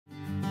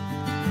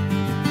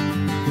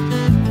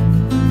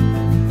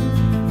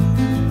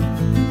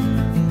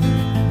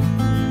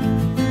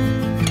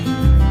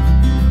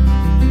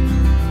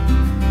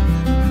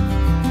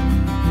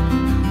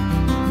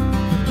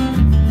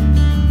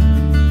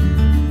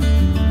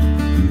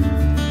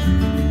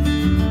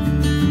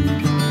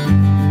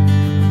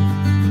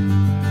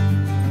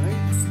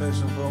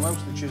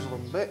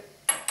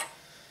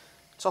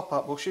top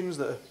out bushings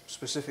that are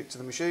specific to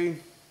the machine,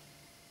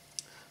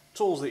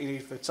 tools that you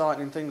need for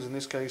tightening things, in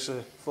this case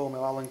a 4mm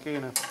Allen key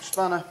and a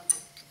spanner,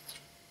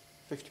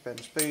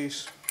 50p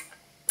piece,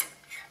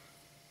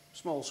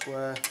 small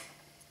square,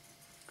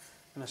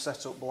 and a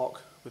setup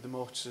block with the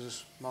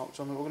mortisers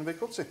marked on that we're going to be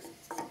cutting.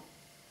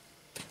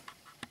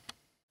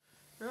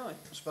 Right,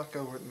 it's back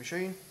over at the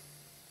machine.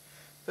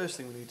 First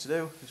thing we need to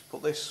do is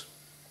put this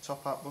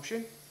top out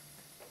bushing.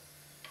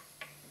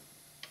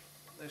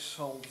 This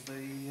holds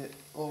the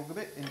auger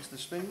bit into the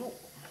spindle.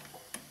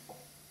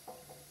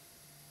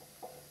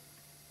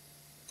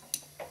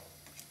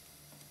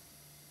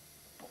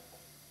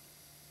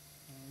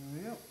 There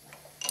we go.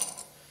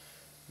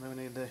 And then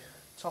we need the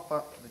top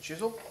out for the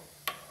chisel.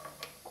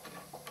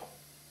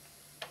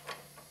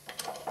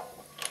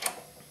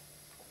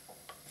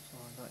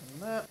 Slide that in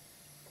there.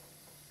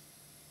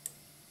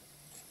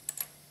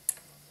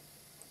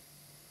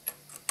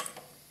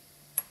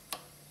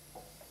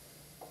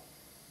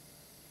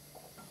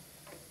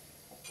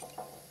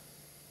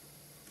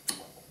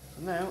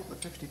 Now the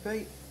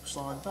 50p,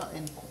 slide that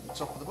in at the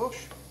top of the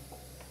bush.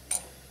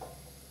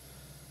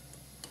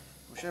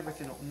 Push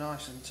everything up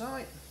nice and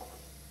tight.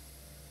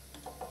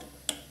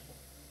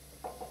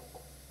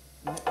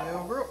 Nip the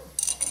auger up.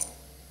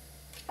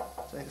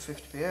 Take the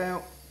 50p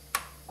out.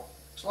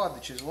 Slide the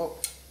chisel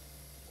up.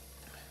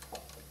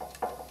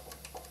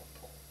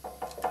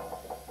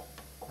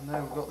 And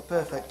now we've got the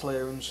perfect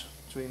clearance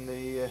between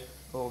the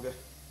auger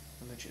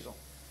and the chisel.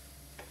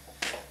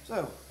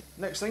 So,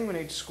 next thing, we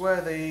need to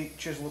square the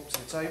chisel up to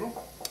the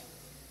table.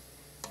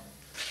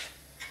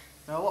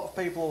 Now a lot of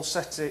people will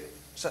set the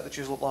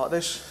chisel up like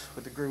this,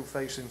 with the groove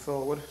facing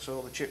forward, so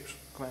all the chips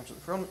come out at the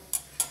front.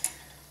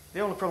 The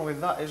only problem with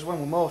that is when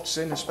we're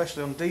mortising,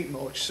 especially on deep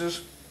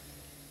mortisers,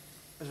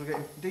 as we're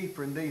getting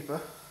deeper and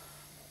deeper,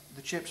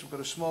 the chips have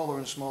got a smaller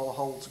and smaller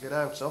hole to get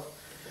out of,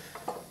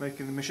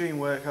 making the machine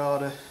work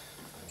harder,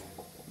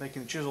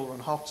 making the chisel run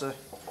hotter,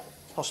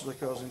 possibly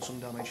causing some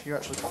damage. You're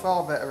actually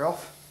far better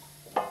off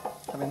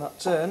having that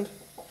turned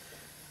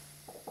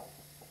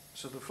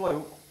so the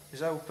flute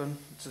is open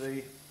to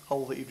the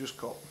hole that you've just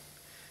cut.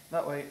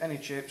 That way any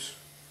chips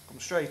come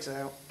straight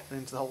out and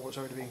into the hole that's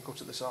already been cut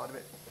at the side of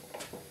it.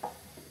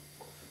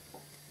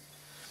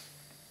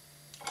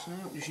 So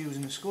now just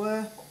using the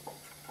square,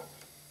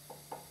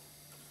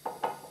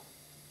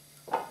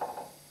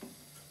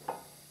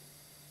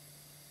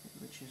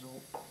 the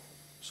chisel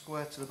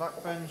square to the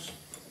back fence.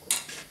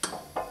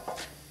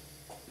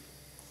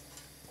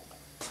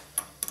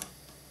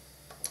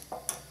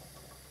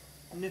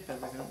 Nip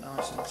everything up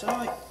nice and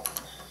tight.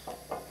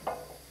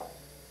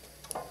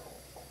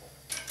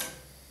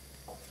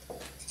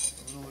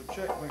 Another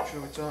check, make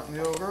sure we tighten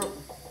the auger up.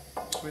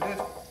 Yes, we did.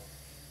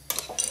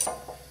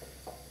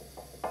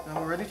 Now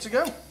we're ready to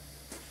go.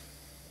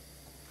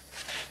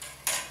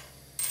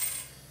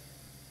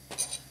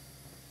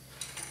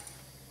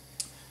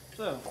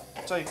 So,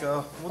 take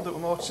our wood that we're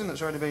mortising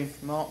that's already been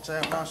marked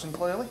out nice and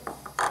clearly.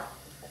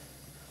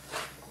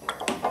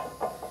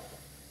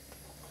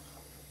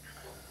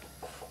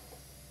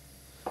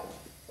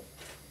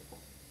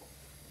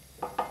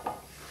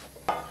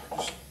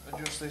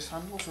 This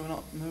handle so we're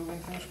not moving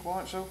things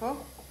quite so far.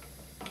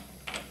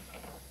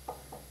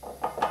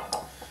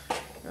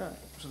 Yeah,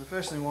 so the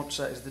first thing we want to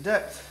set is the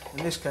depth.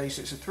 In this case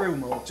it's a through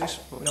mortise,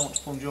 but we don't want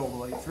to plunge all the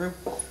way through.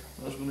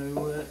 That's going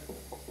to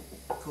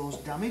cause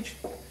damage.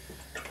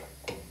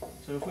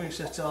 So if we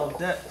set our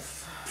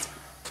depth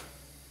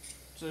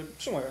to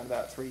somewhere around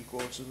about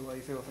 3/4 of the way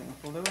through, I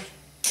think we'll do it.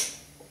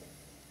 Just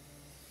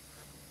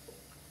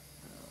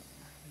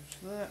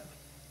there.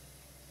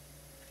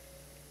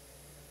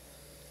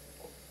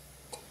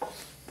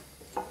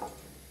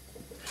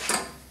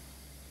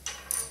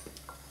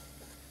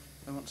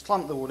 Then once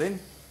clamp the wood in,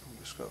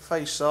 we've just got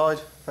face side,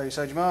 face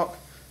edge mark.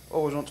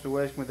 Always want to be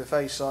working with the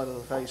face side of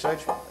the face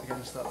edge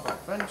against that back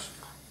fence.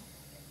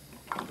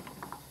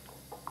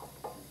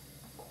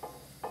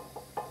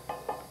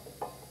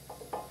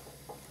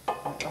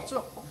 Make that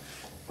up.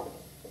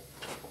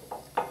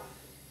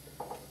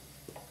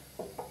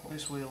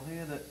 This wheel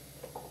here that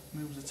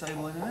moves the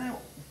table in and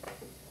out.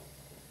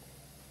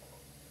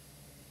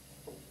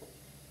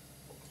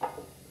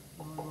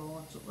 All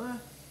that's up there.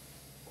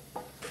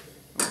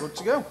 We're good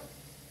to go.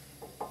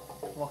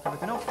 Lock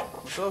everything up,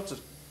 we're sorted.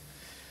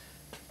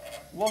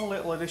 One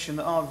little addition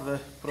that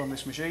I've put on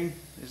this machine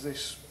is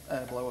this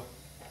air blower.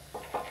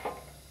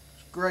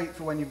 It's great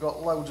for when you've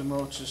got loads of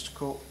motors to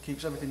cut,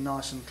 keeps everything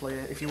nice and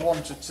clear. If you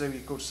wanted to, you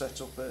could set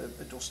up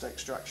a dust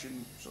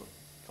extraction sort of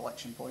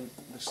collection point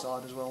this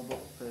side as well, but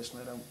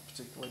personally I don't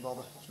particularly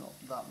bother. It's not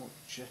that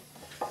much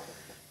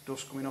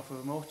dust coming off of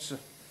a mortiser.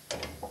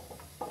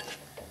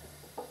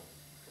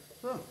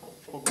 So,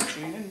 plug the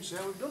machine in and see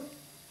how we've done.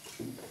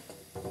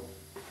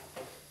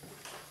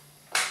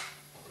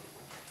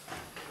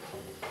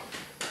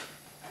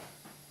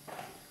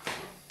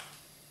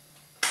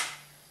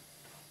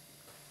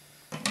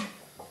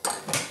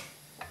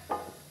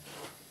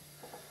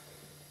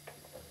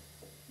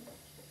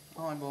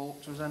 Eyeball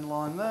to his end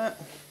line there.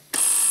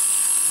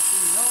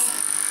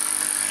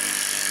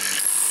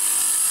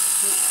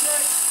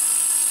 check.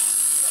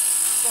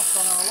 Spot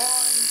on our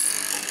line.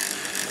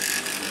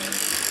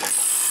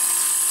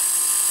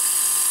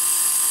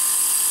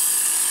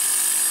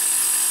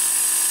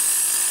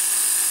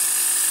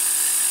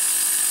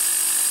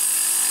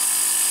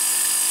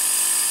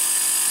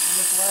 And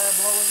little air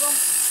blowers on.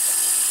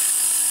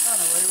 And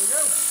away we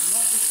go. You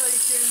want to be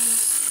taking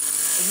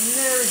as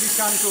near as you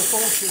can to a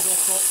full chisel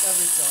cut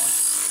every time.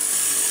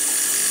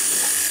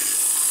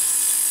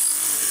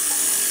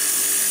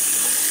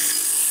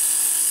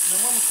 And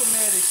then when we come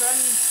near this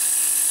end,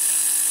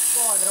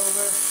 slide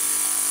over,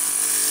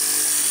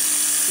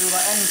 do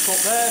that end cut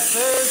there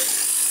first,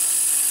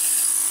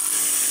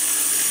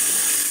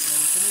 and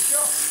then finish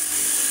off.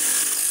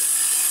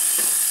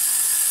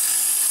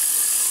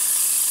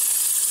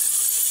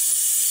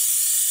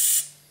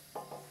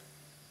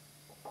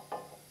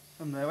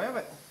 And there we have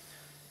it.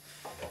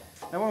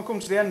 Now when we come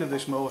to the end of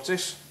this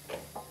mortise,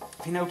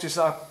 if you notice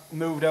that I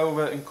moved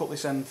over and cut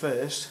this end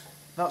first,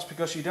 that's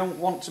because you don't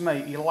want to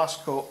make your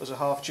last cut as a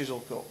half chisel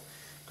cut.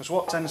 Because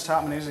what tends to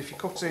happen is if you're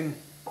cutting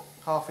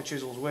half a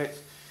chisel's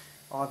width,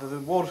 either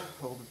the wood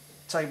or the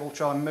table will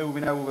try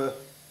moving over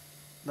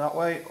that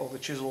way, or the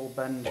chisel will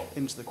bend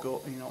into the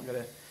cut and you're not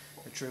going to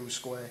get a true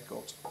square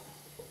cut.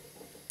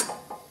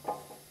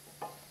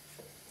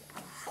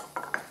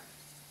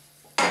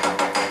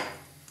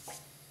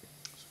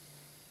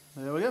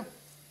 There we go.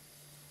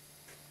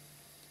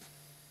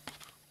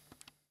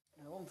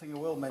 Now, one thing I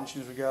will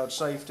mention as regards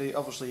safety,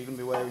 obviously you're going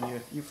to be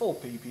wearing your full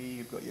PPE,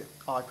 you've got your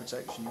eye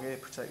protection, your ear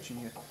protection,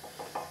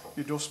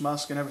 your dust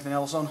mask and everything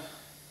else on.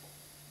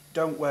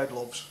 Don't wear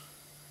gloves.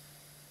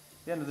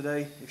 At the end of the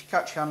day, if you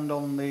catch your hand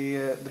on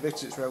the bit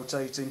that's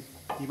rotating,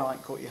 you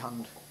might cut your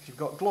hand. If you've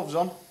got gloves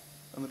on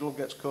and the glove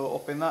gets caught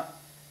up in that,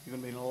 you're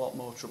going to be in a lot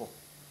more trouble.